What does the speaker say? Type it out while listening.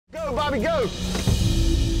Bobby, go.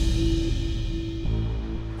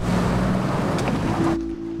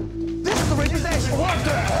 This is the realization. What the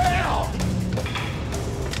hell?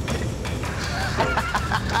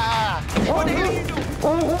 What the hell are you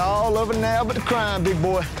doing? All over now but the crime, big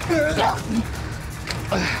boy. Give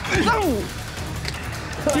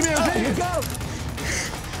me a hand. Go.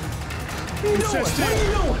 What are you doing? What are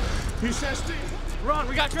you doing? You said still. Run,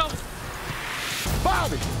 we got trouble.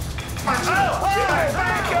 Bobby! Whoa,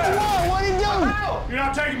 what are you doing? You're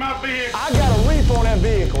not taking my vehicle. I got a reef on that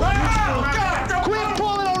vehicle. God, Quit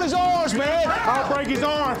pulling on his arms, man. I'll break his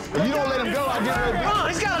arm. If you don't let him go, I'll get ready to go.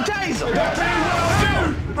 He's got a taser. I'll tell you what I'll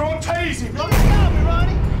do. Don't tase him. Don't stop me,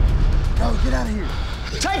 Ronnie. No, get out of here.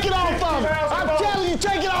 Take it off of him. I'm telling you,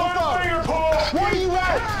 take it off of him. Finger pull. What are you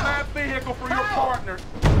at? My vehicle for your partner.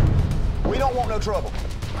 We don't want no trouble.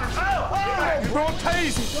 Don't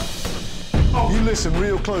tase him. You listen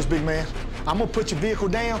real close, big man. I'm gonna put your vehicle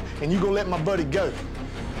down, and you gonna let my buddy go.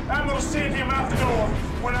 I'm gonna send him out the door.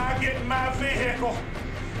 When I get in my vehicle,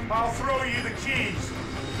 I'll throw you the keys.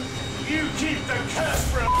 You keep the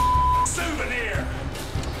cuss for a souvenir.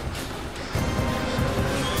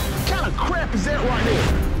 What kind of crap is that right there?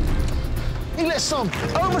 You let some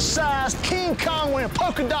oversized King Kong wearing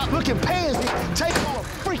polka dot looking pansy take on a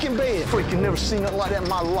freaking bed. Freaking never seen nothing like that in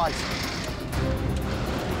my life.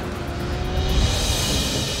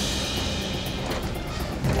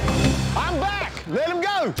 I'm back. Let him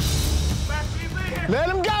go. Back to your vehicle. Let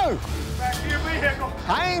him go. Back to your vehicle.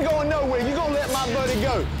 I ain't going nowhere. You gonna let my buddy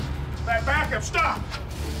go. Back up. Stop.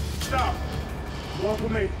 Stop. Walk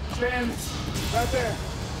with me. Stand right there.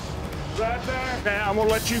 Right there. Now I'm gonna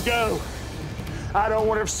let you go. I don't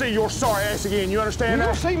want to see your sorry ass again. You understand that?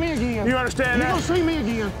 You gonna see me again. You understand that? You gonna see me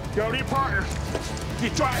again. Go to your partner.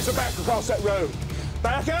 Get your ass back across that road.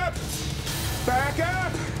 Back up. Back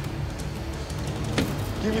up.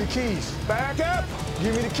 Give me the keys. Back up.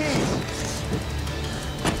 Give me the keys.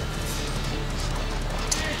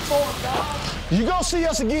 You gonna see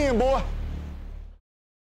us again, boy.